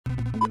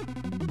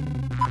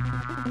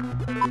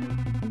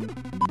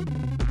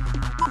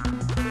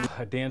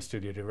A dance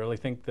studio. Do you really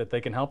think that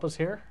they can help us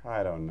here?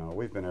 I don't know.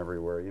 We've been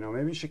everywhere. You know,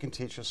 maybe she can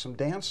teach us some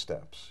dance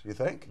steps. You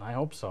think? I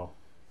hope so.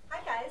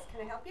 Hi guys,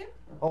 can I help you?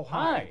 Oh,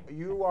 hi.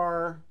 You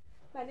are...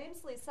 My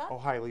name's Lisa. Oh,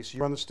 hi, Lisa.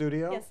 You run the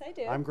studio? Yes, I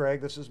do. I'm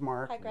Greg. This is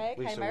Mark. Hi, Greg.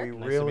 Lisa, Hi, Mark. we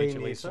Nice to really meet you,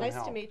 need Lisa. some Nice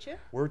help. to meet you.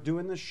 We're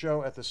doing this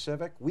show at the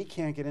Civic. We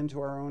can't get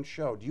into our own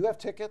show. Do you have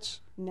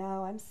tickets?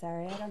 No, I'm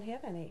sorry, I don't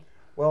have any.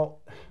 Well,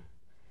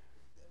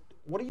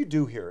 what do you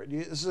do here?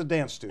 This is a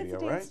dance studio,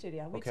 It's a right? dance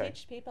studio. We Okay.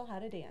 teach people how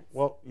to dance.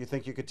 Well, you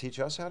think you could teach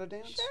us how to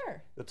dance?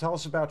 Sure. Tell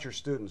us about your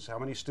students. How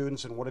many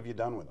students and what have you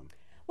done with them?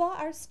 Well,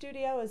 our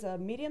studio is a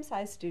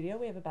medium-sized studio.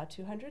 We have about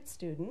 200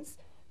 students.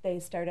 They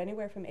start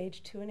anywhere from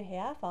age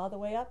 2.5 all the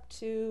way up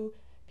to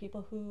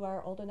people who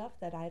are old enough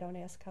that I don't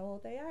ask how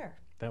old they are.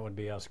 That would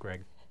be us,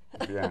 Greg.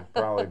 Yeah,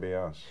 probably be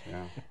us.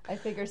 Yeah. I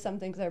figure some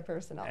things are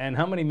personal. And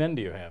how many men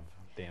do you have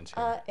dance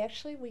here?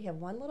 Actually, we have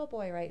one little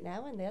boy right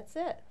now, and that's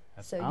it.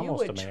 That's So you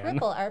almost would a man.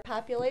 triple our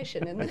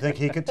population. In You think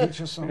he could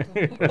teach us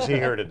something? Or is he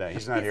here today?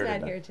 He's not here He's today.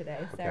 not here today,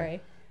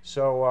 sorry.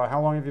 So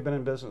how long have you been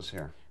in business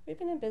here? We've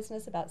been in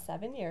business about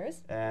 7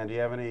 years. And do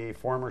you have any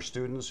former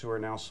students who are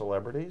now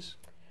celebrities?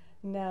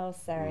 No,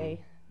 sorry,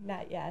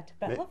 not yet,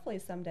 but hopefully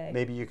someday.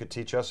 Maybe you could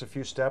teach us a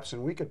few steps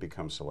and we could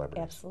become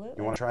celebrities. Absolutely.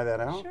 You want to try that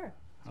out? Sure.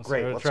 Great,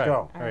 give it a let's try.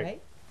 go. All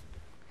right.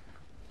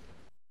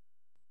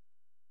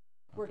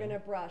 We're going to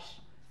brush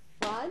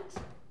front,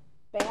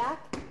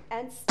 back,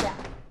 and step.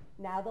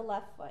 Now the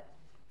left foot.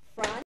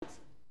 Front,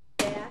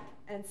 back,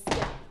 and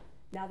step.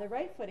 Now the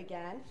right foot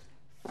again.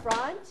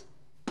 Front,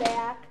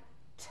 back,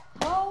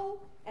 toe,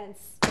 and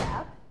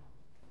step.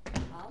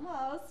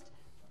 Almost.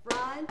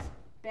 Front,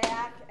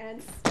 back,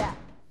 and step.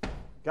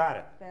 Got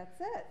it.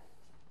 That's it.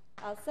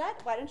 All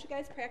set? Why don't you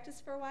guys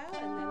practice for a while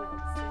and then we'll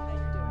see how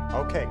you're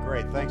doing. Okay,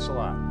 great. Thanks a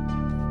lot.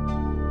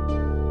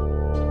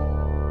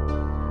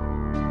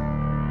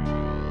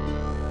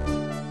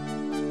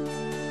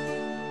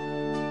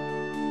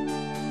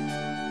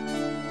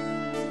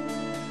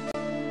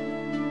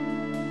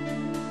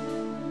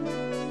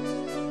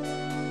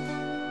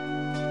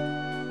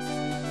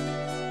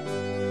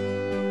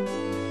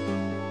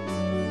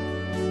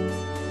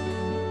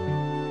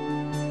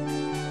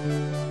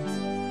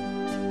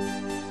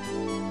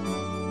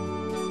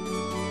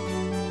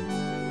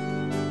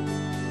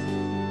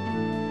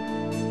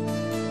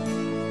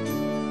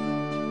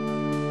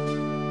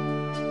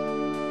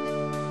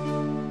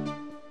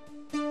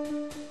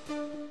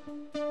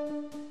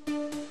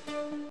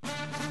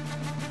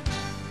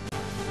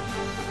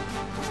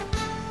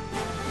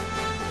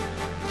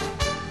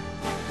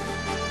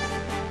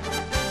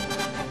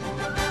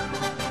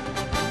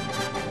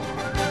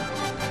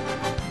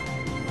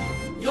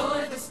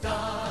 You're the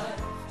star,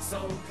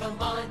 so come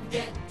on,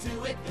 get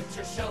to it. It's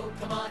your show,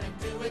 come on and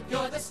do it.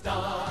 You're the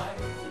star,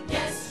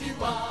 yes you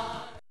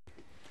are.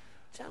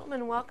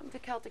 Gentlemen, welcome to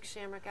Celtic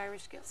Shamrock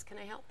Irish Gifts. Can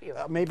I help you?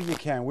 Maybe you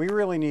can. We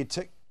really need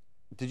to...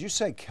 Did you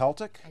say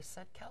Celtic? I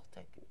said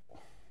Celtic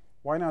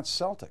Why not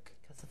Celtic?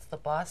 because it's the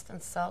Boston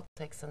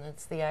Celtics and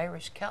it's the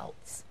Irish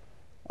Celts.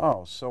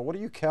 Oh, so what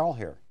do you cal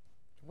here?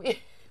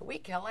 We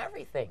kill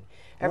everything.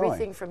 Really?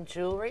 Everything from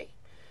jewelry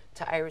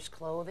to Irish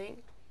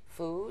clothing,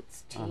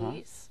 foods,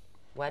 teas,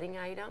 wedding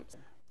items.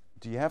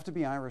 Do you have to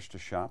be Irish to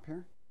shop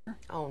here?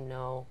 Oh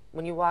no.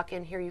 When you walk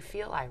in here, you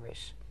feel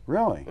Irish.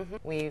 Really?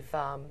 We've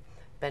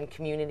been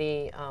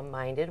community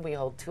minded. We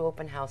hold 2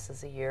 open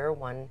houses a year,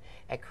 one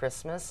at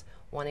Christmas,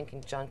 one in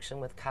conjunction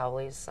with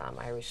Cowley's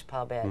Irish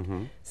Pub at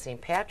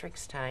St.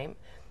 Patrick's Time.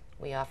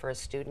 We offer a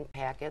student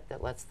packet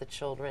that lets the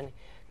children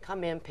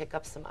come in, pick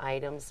up some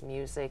items,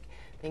 music,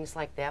 things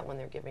like that when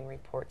they're giving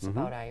reports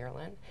about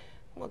Ireland.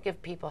 We'll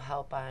give people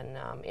help on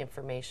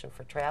information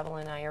for travel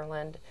in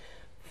Ireland,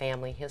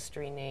 family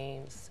history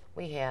names.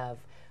 We have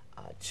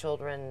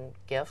children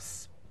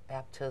gifts,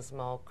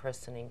 baptismal,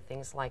 christening,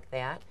 things like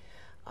that.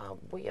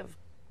 We have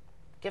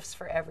gifts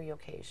for every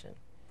occasion,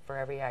 for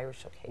every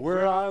Irish occasion.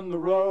 We're on the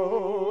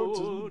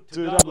road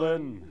to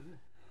Dublin.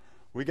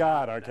 We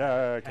got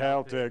our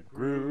Celtic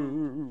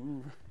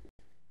groove.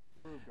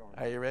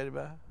 Are you ready,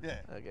 Bob?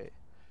 Yeah. Okay.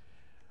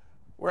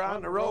 We're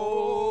on the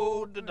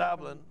road to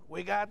Dublin.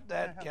 We got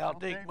that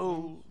Celtic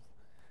move.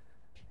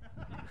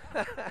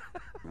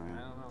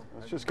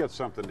 Let's just get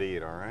something to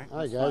eat, all right?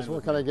 Hi guys,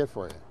 what can I get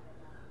for you?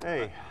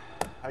 Hey,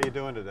 how you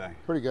doing today?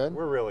 Pretty good.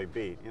 We're really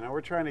beat. You know, we're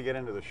trying to get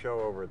into the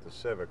show over at the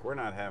Civic. We're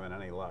not having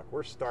any luck.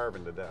 We're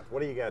starving to death.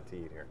 What do you got to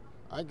eat here?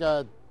 I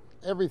got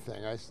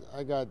everything.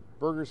 I got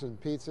burgers and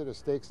pizza, the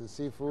steaks and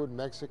seafood,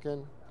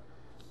 Mexican,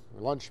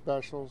 lunch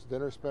specials,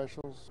 dinner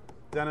specials.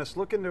 Dennis,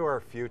 look into our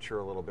future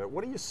a little bit.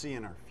 What do you see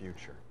in our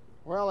future?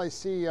 Well, I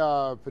see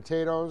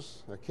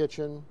potatoes, a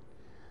kitchen,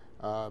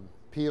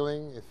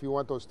 peeling. If you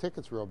want those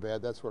tickets real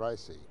bad, that's what I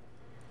see.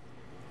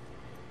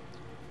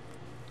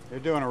 You're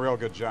doing a real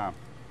good job.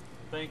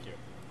 Thank you.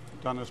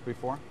 Done this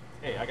before?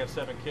 Hey, I got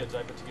 7 kids.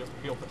 I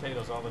peel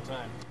potatoes all the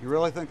time. You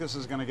really think this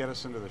is going to get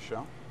us into the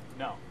show?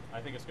 No,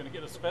 I think it's going to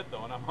get us fed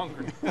though, and I'm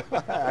hungry.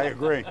 I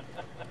agree.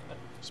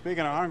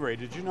 Speaking of hungry,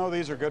 did you know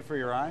these are good for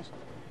your eyes?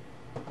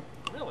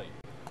 Really?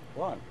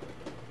 What?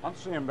 I'm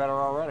seeing better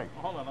already.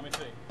 Hold on, let me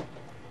see.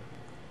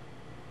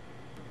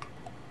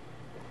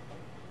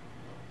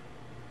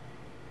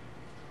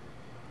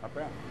 Not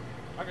bad.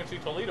 I can see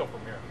Toledo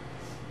from here.